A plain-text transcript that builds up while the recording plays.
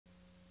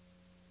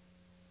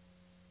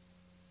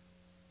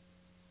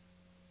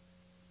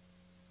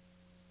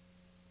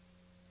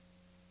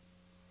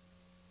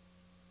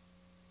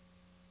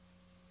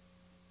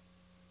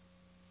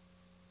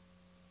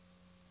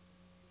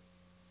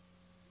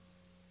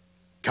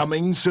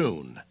Coming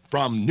soon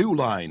from New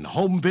Line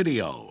Home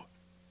Video.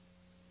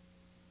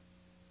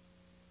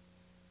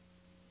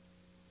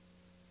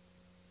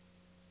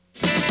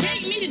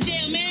 Take me to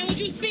jail, man. Would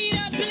you speed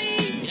up,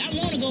 please? I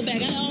want to go back. I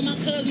got all my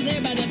cousins,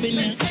 everybody up in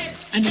there.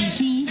 I need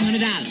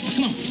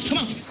 $200. Come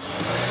on.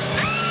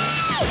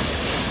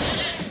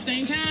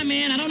 Same time,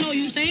 man. I don't know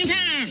you. Same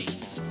time.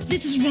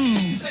 This is wrong.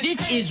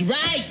 This is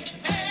right.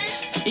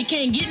 It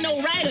can't get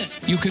no righter.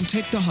 You can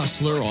take the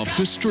hustler off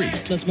the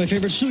street. That's my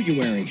favorite suit you're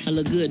wearing. I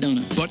look good, don't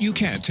I? But you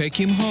can't take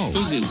him home.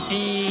 Who's this?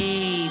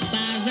 Hey,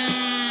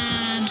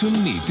 Bazan. To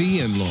meet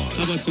the in-laws.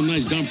 How about some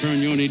nice Dom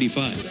Perignon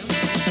 85?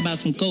 How about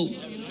some Coke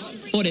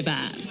 45? You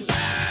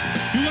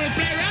want to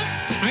play rough?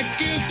 I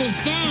kill for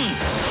fun.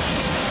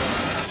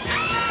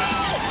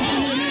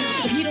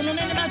 Oh, he don't know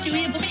nothing about you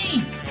here for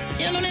me.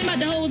 He don't know nothing about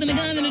the hoes and the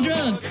guns and the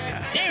drugs.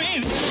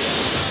 Damn.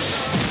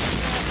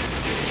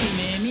 Hey,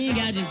 man, me and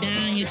guy just down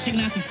here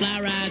checking out some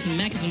fly rides and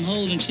macking some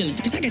hoes and chilling.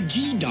 Because I got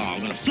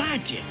G-Dog on a fly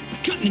tip,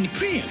 cutting in the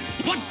crib.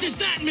 What does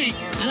that mean?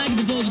 I like to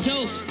propose a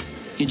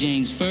toast. Your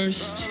James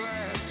first,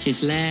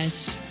 his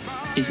last,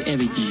 is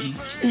everything.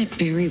 Is that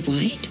Barry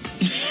White?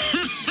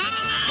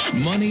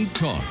 Money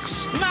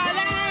talks. My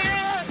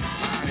love,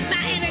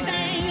 my everything.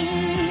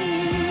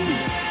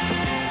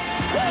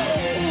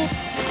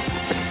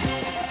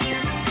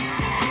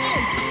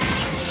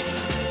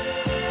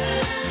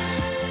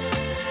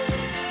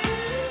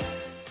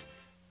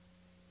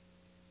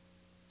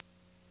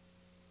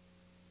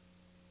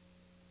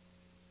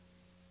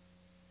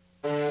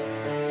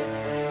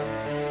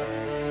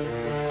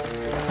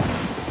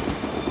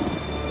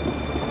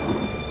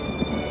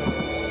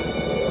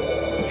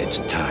 It's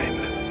time.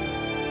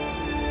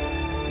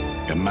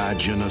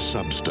 Imagine a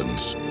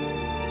substance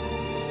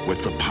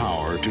with the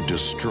power to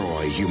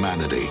destroy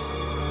humanity.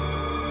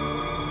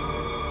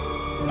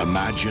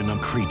 Imagine a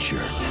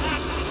creature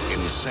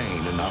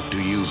insane enough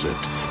to use it.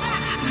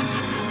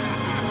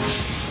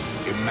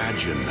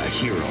 Imagine a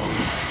hero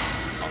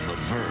on the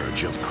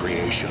verge of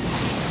creation.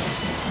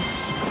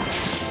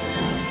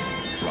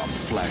 From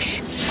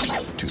flesh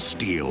to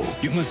steel.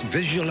 You must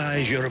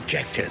visualize your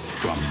objective.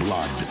 From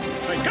blood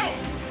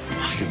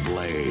to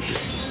blade.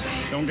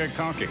 Don't get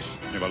cocky.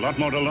 You have a lot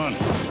more to learn.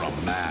 From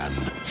man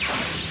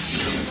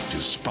to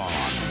spawn.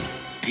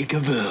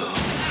 Peekaboo.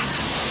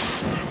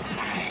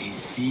 I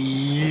see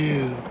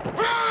you.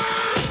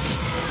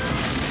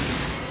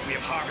 We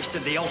have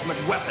harvested the ultimate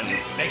weapon.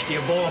 Makes the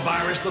Ebola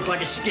virus look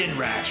like a skin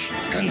rash.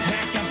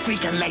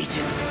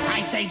 Congratulations.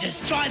 I say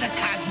destroy the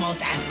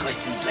cosmos, ask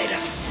questions later.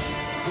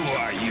 Who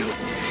are you?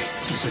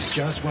 This is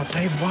just what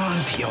they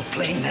want. You're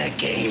playing their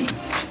game.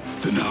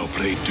 Then now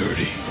play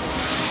dirty.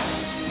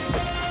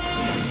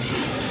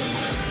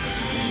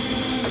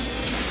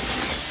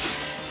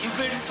 You've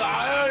been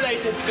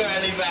violated,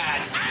 girly man.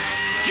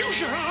 Use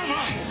your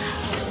armor!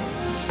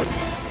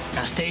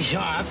 Now stay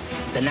sharp.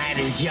 The night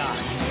is young.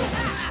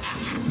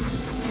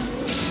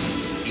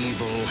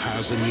 Evil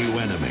has a new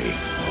enemy.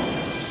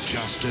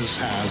 Justice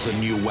has a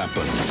new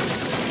weapon.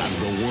 And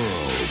the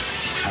world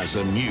has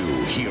a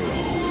new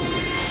hero.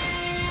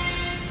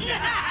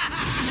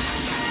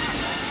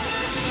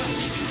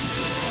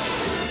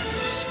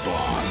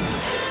 Spawn.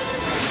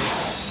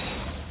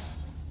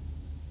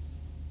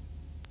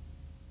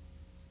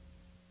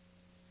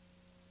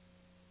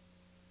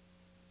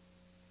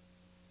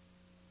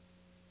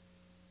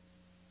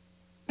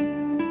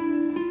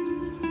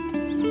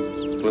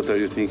 What are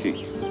you thinking?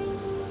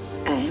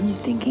 I am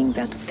thinking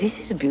that this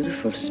is a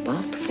beautiful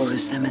spot for a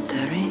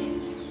cemetery.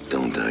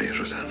 Don't die,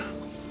 Roseanna.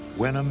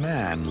 When a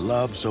man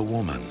loves a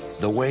woman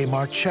the way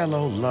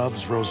Marcello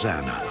loves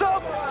Roseanna,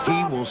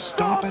 he will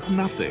stop at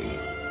nothing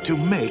to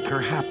make her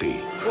happy.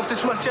 What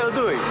is Marcello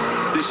doing?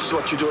 This is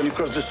what you do when you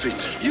cross the street.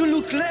 You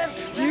look left,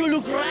 you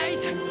look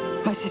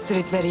right. My sister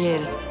is very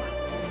ill,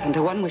 and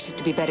her one wishes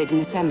to be buried in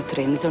the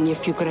cemetery, and there's only a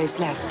few graves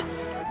left.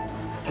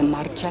 And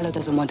Marcello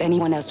doesn't want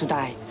anyone else to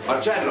die.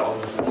 Marcello,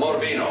 more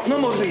vino. No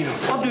more vino.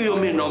 What do you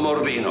mean, no more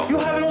vino? You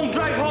have a long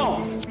drive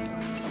home.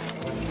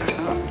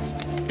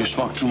 You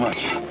smoke too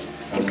much.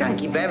 You can't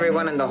keep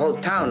everyone in the whole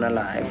town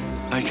alive.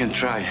 I can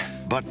try.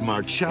 But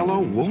Marcello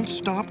won't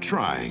stop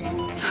trying.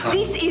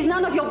 This is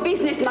none of your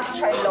business,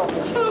 Marcello.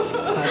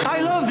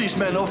 I love this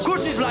man. Of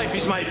course his life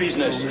is my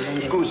business.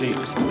 Scusi.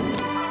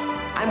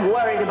 I'm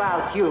worried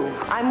about you.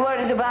 I'm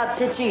worried about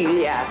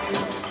Cecilia.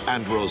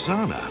 And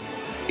Rosanna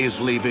is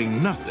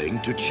leaving nothing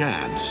to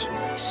chance.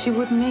 She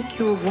would make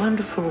you a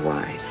wonderful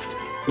wife.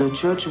 The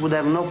church would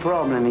have no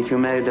problem if you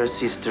married her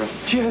sister.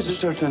 She has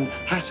certain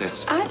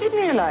assets. I didn't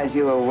realize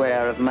you were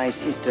aware of my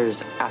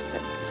sister's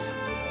assets.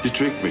 You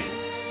tricked me.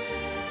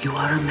 You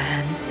are a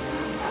man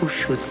who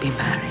should be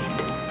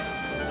married.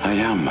 I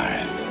am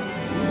married.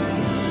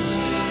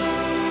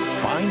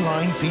 Fine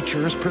Line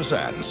Features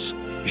presents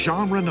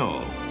Jean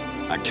Reno,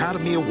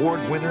 Academy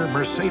Award winner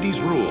Mercedes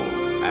Ruehl,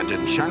 and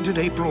Enchanted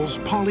April's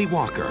Polly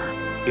Walker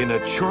in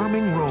a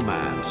charming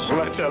romance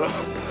Marcello.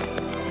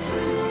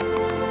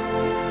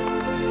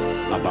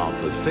 about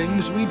the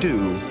things we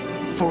do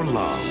for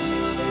love.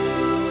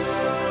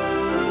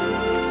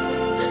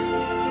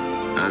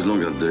 As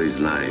long as there is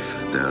life,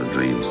 there are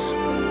dreams.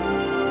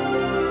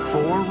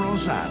 For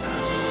Roseanna.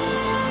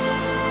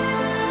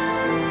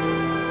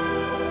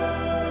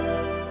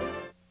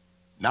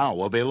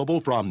 Now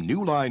available from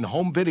New Line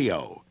Home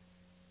Video.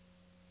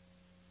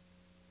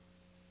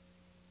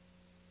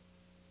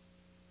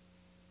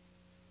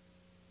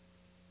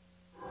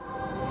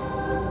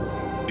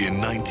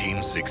 In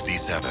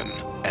 1967,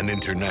 an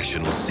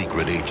international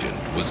secret agent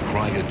was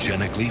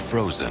cryogenically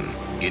frozen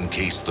in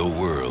case the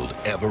world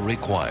ever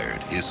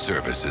required his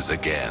services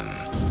again.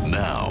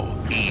 Now,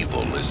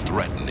 evil is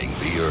threatening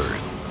the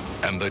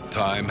Earth, and the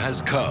time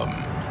has come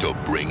to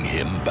bring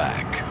him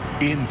back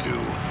into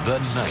the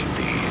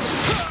 90s.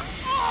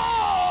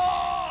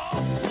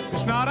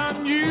 It's not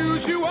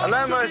unusual.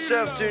 Allow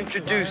myself to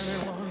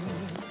introduce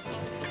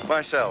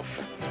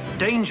myself.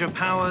 Danger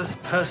Powers'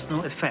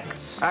 personal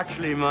effects.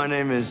 Actually, my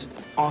name is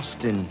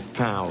Austin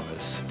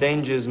Powers.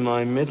 Danger's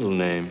my middle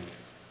name.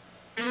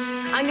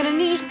 I'm gonna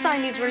need you to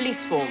sign these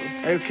release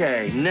forms.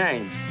 Okay,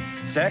 name.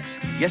 Sex?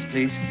 Yes,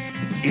 please.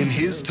 In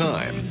his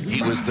time,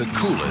 he was the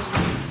coolest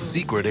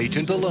secret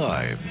agent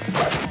alive.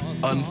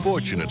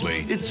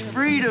 Unfortunately, it's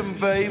freedom,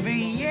 baby,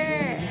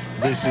 yeah!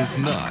 This is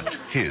not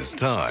his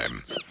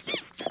time.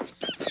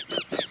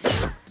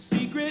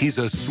 He's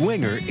a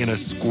swinger in a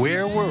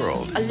square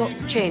world. A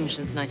lot's changed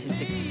since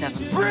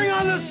 1967. Bring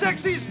on the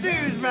sexy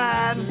stews,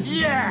 man!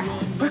 Yeah!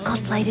 We're called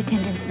flight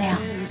attendants now.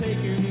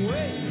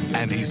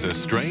 And he's a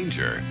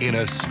stranger in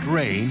a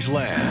strange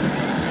land.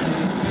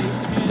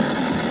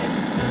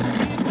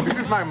 This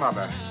is my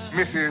mother,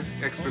 Mrs.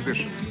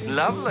 Exposition.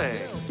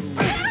 Lovely.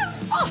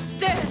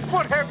 Austin!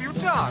 What have you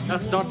done?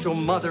 That's not your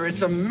mother,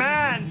 it's a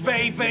man,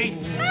 baby!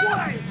 No!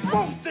 Why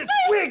won't this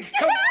wig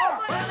come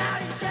off?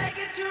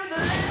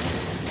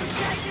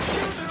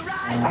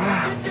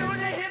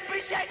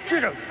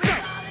 Judo!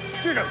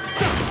 Judo!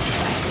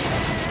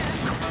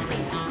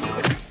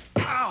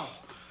 Ow!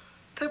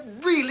 That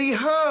really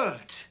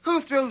hurt.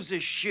 Who throws a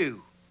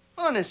shoe?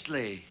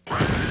 Honestly.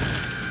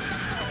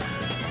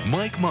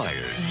 Mike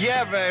Myers.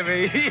 Yeah,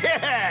 baby,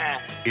 yeah!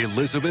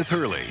 Elizabeth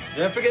Hurley.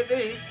 Don't forget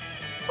these.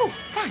 Oh,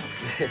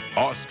 thanks.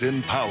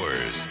 Austin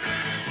Powers.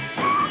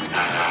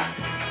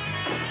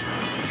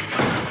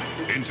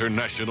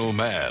 International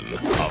man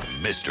of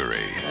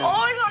mystery.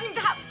 Always wanting to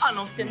have fun,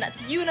 Austin.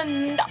 That's you in a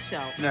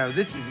nutshell. No,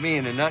 this is me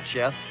in a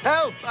nutshell.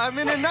 Help! I'm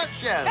in a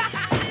nutshell.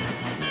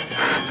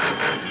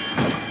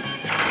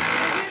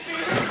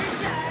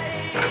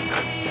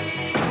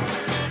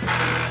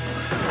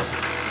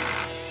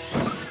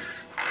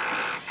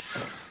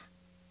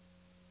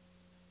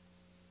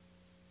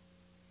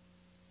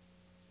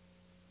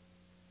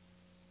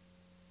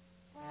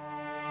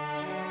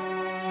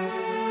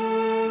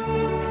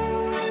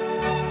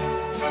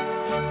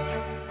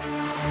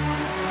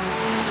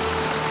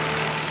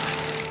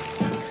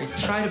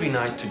 Try to be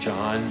nice to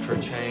John for a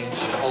change.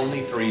 It's only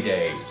 3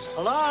 days.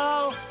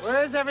 Hello?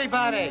 Where's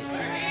everybody?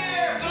 We're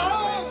here!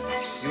 Oh!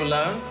 You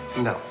alone?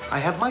 No. I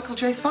have Michael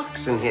J.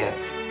 Fox in here.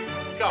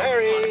 Let's go.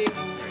 Harry!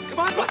 Come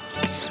on.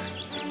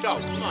 Let's go.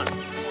 Come on.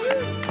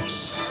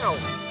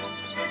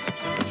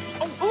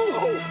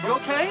 Oh, you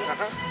okay?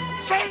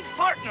 Change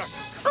partners!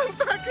 I'm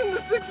back in the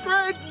 6th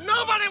grade.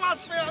 Nobody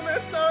wants me on their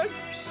side.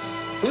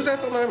 Who's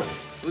Ethel Merman?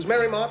 Who's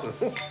Mary Martin?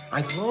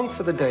 I long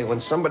for the day when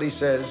somebody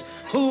says,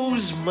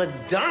 "Who's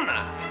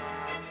Madonna?"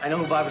 I know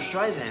who Barbra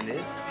Streisand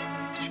is.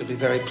 She'll be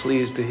very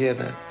pleased to hear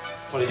that.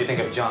 What did you think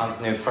of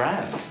John's new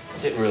friend?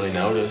 Didn't really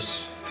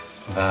notice.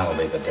 That'll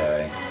be the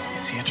day.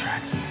 Is he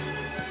attractive?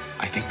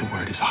 I think the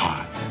word is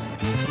hot.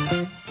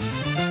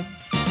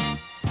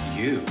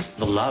 You,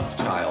 the love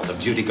child of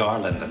Judy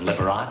Garland and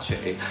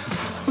Liberace.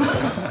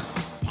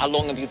 How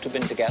long have you two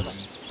been together?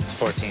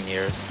 14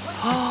 years.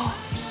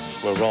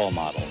 We're role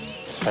models.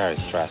 It's very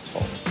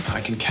stressful.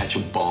 I can catch a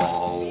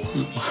ball.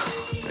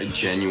 I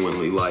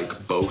genuinely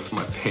like both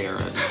my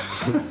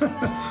parents.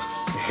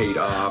 I hate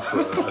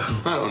opera.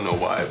 I don't know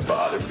why I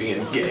bother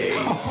being gay.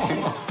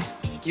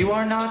 You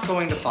are not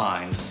going to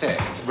find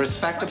 6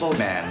 respectable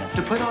men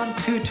to put on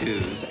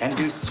tutus and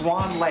do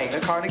Swan Lake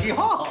at Carnegie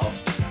Hall.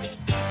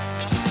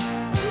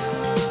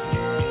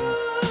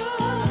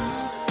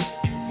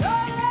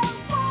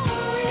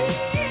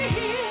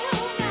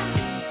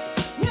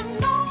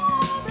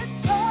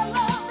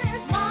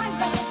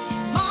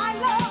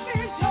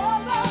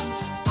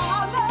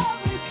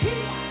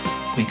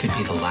 We could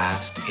be the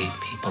last 8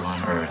 people on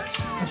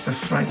Earth. It's a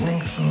frightening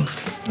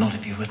thought. Not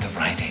if you're with the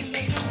right 8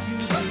 people.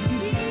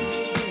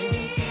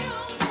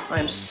 I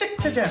am sick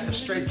to death of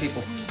straight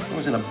people. I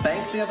was in a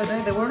bank the other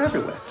day. They were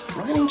everywhere.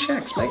 Writing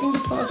checks, making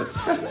deposits.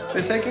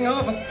 They're taking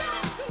over.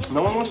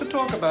 No one wants to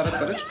talk about it,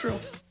 but it's true.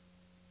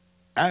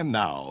 And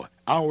now,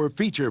 our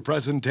feature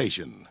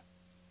presentation.